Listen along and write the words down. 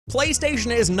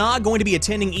PlayStation is not going to be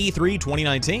attending E3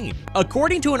 2019.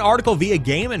 According to an article via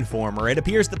Game Informer, it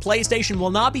appears that PlayStation will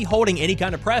not be holding any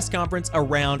kind of press conference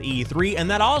around E3,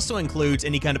 and that also includes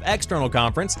any kind of external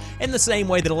conference in the same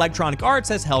way that Electronic Arts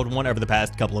has held one over the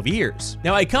past couple of years.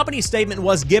 Now, a company statement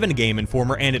was given to Game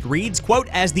Informer, and it reads, quote,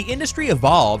 "As the industry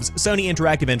evolves, Sony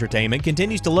Interactive Entertainment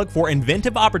continues to look for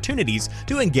inventive opportunities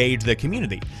to engage the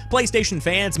community. PlayStation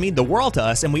fans mean the world to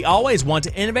us, and we always want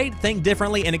to innovate, think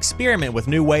differently, and experiment with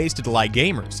new ways to delight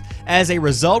gamers. As a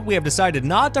result, we have decided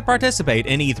not to participate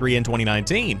in E3 in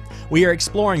 2019. We are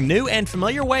exploring new and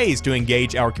familiar ways to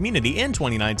engage our community in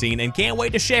 2019 and can't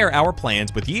wait to share our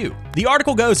plans with you." The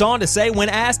article goes on to say, when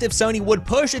asked if Sony would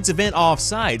push its event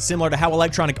off-site, similar to how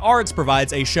Electronic Arts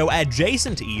provides a show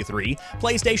adjacent to E3,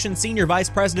 PlayStation Senior Vice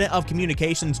President of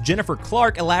Communications Jennifer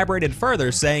Clark elaborated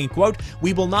further, saying, quote,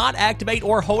 "We will not activate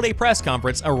or hold a press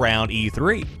conference around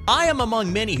E3. I am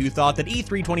among many who thought that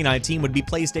E3 2019 would be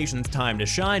PlayStation's time to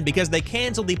shine because they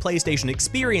canceled the PlayStation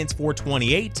Experience for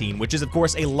 2018, which is of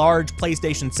course a large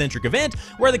PlayStation-centric event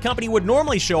where the company would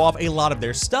normally show off a lot of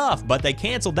their stuff, but they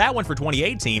canceled that one for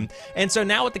 2018, and so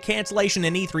now with the cancellation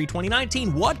in E3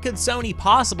 2019, what could Sony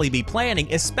possibly be planning,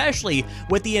 especially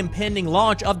with the impending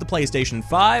launch of the PlayStation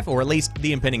 5, or at least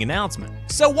the impending announcement?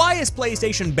 So why is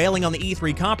PlayStation bailing on the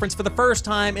E3 conference for the first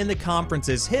time in the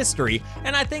conference's history?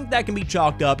 And I think that can be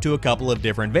chalked up to a couple of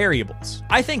different variables.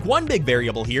 I think one big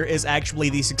variable here is actually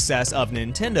the success of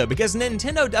Nintendo, because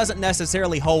Nintendo doesn't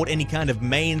necessarily hold any kind of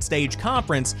main stage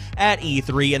conference at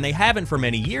E3, and they haven't for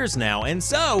many years now. And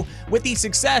so, with the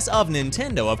success of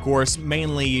Nintendo, of course,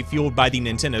 mainly fueled by the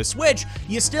Nintendo Switch,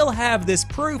 you still have this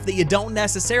proof that you don't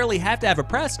necessarily have to have a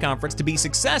press conference to be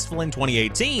successful in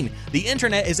 2018. The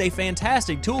internet is a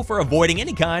fantastic tool for avoiding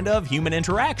any kind of human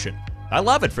interaction. I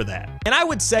love it for that. And I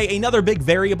would say another big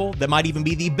variable that might even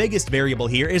be the biggest variable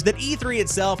here is that E3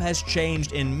 itself has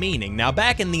changed in meaning. Now,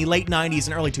 back in the late 90s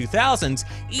and early 2000s,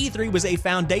 E3 was a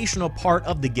foundational part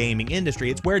of the gaming industry.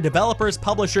 It's where developers,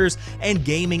 publishers, and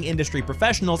gaming industry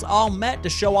professionals all met to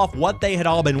show off what they had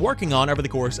all been working on over the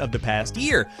course of the past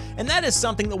year. And that is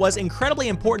something that was incredibly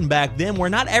important back then, where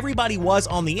not everybody was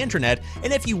on the internet,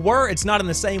 and if you were, it's not in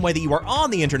the same way that you are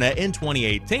on the internet in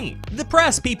 2018. The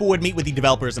press people would meet with the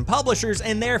developers and publishers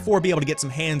and therefore be able to get some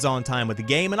hands-on time with the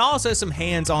game, and also some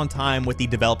hands-on time with the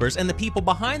developers and the people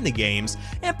behind the games,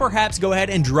 and perhaps go ahead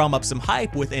and drum up some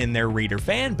hype within their reader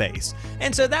fan base.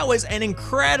 And so that was an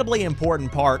incredibly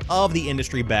important part of the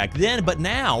industry back then, but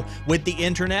now, with the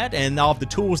internet and all of the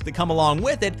tools that come along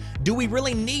with it, do we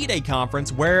really need a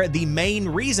conference where the main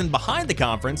reason behind the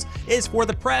conference is for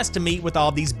the press to meet with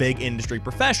all these big industry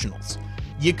professionals?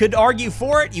 You could argue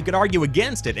for it, you could argue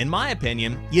against it. In my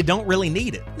opinion, you don't really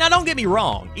need it. Now, don't get me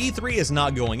wrong, E3 is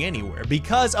not going anywhere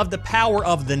because of the power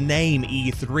of the name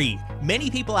E3.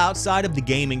 Many people outside of the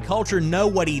gaming culture know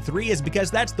what E3 is because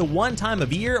that's the one time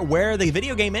of year where the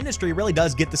video game industry really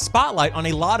does get the spotlight on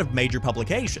a lot of major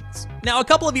publications. Now, a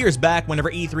couple of years back,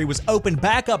 whenever E3 was opened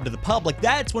back up to the public,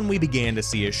 that's when we began to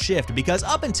see a shift, because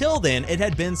up until then, it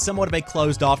had been somewhat of a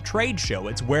closed-off trade show.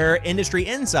 It's where industry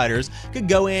insiders could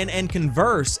go in and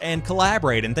converse and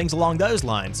collaborate and things along those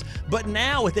lines. But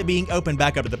now, with it being opened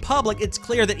back up to the public, it's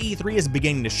clear that E3 is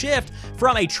beginning to shift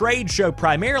from a trade show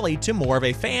primarily to more of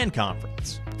a fan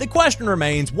conference. The question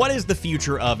remains, what is the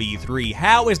future of E3?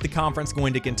 How is the conference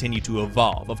going to continue to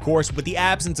evolve? Of course, with the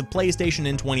absence of PlayStation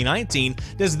in 2019,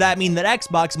 does that mean that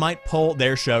Xbox might pull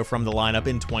their show from the lineup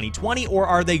in 2020, or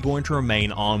are they going to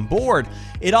remain on board?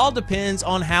 It all depends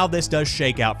on how this does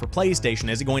shake out for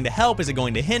PlayStation. Is it going to help? Is it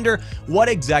going to hinder? What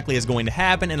exactly is going to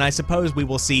happen? And I suppose we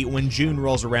will see when June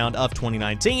rolls around of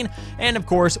 2019, and of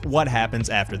course, what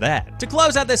happens after that. To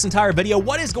close out this entire video,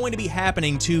 what is going to be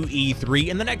happening to E3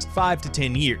 in the next 5 to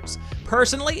 10 years?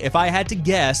 Personally, if I had to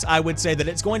guess, I would say that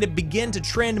it's going to begin to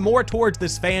trend more towards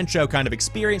this fan show kind of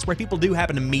experience where people do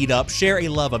happen to meet up, share a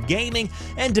love of gaming,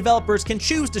 and developers can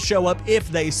choose to show up if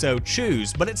they so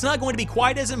choose, but it's not going to be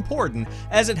quite as important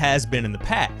as it has been in the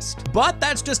past. But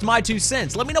that's just my 2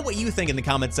 cents. Let me know what you think in the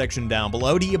comment section down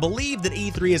below. Do you believe that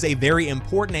E3 is a very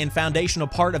important and foundational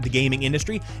part of the gaming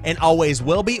industry and always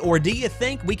will be, or do you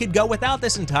think we could go without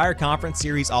this entire conference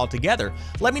series altogether?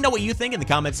 Let me know what you think in the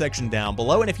comment section down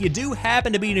below, and if you do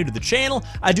happen to be new to the channel,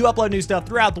 I do upload new stuff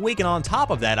throughout the week, and on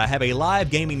top of that, I have a live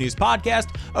gaming news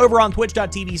podcast over on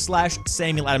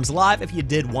twitch.tv/SamuelAdamsLive if you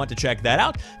did want to check that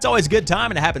out. It's always a good time,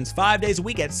 and it happens 5 days a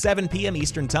week at 7 p.m.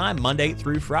 Eastern Time, Monday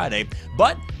through Friday.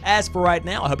 But as for right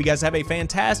now, I hope you guys have a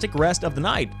fantastic rest of the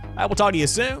night. I will talk to you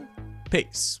soon.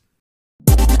 Peace.